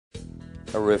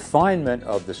A refinement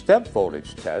of the step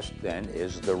voltage test then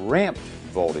is the ramped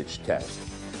voltage test.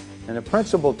 And the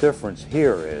principal difference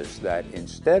here is that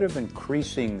instead of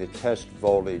increasing the test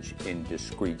voltage in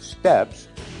discrete steps,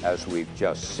 as we've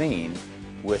just seen,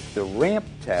 with the ramp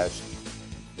test,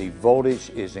 the voltage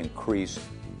is increased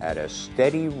at a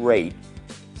steady rate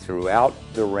throughout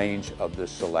the range of the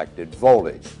selected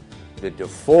voltage. The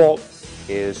default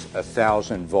is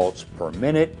 1,000 volts per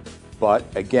minute, but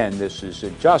again, this is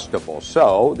adjustable,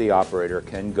 so the operator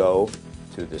can go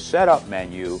to the setup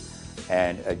menu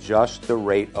and adjust the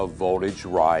rate of voltage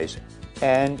rise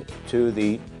and to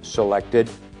the selected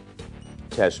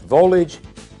test voltage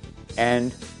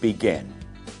and begin.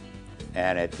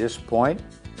 And at this point,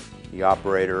 the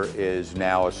operator is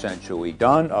now essentially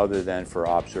done, other than for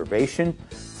observation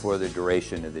for the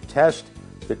duration of the test.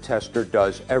 The tester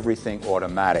does everything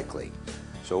automatically.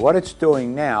 So what it's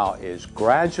doing now is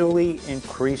gradually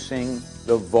increasing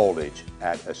the voltage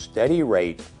at a steady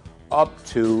rate up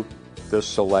to the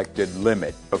selected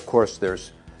limit. Of course,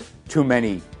 there's too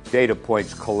many data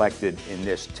points collected in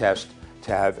this test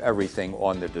to have everything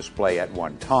on the display at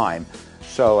one time.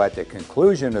 So at the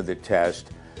conclusion of the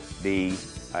test, the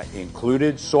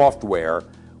included software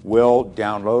will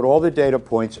download all the data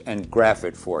points and graph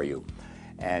it for you.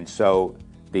 And so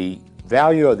the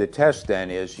value of the test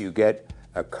then is you get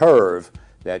a curve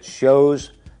that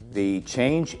shows the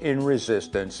change in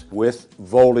resistance with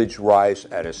voltage rise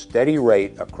at a steady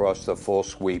rate across the full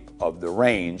sweep of the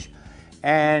range.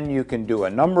 And you can do a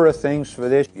number of things for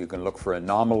this. You can look for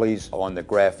anomalies on the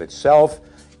graph itself.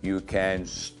 You can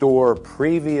store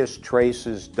previous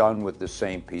traces done with the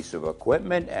same piece of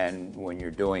equipment, and when you're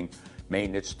doing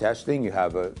maintenance testing, you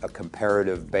have a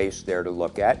comparative base there to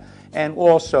look at. And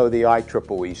also the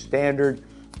IEEE standard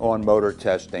on motor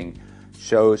testing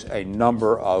shows a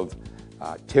number of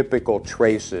typical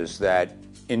traces that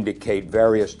indicate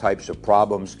various types of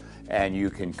problems, and you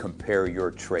can compare your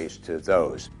trace to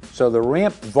those. So the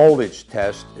ramped voltage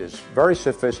test is very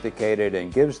sophisticated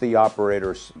and gives the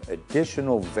operators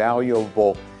additional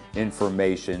valuable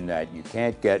information that you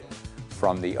can't get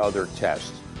from the other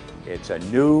tests. It's a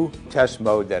new test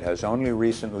mode that has only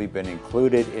recently been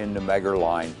included in the Megger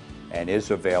line and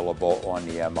is available on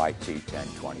the MIT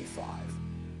 1025.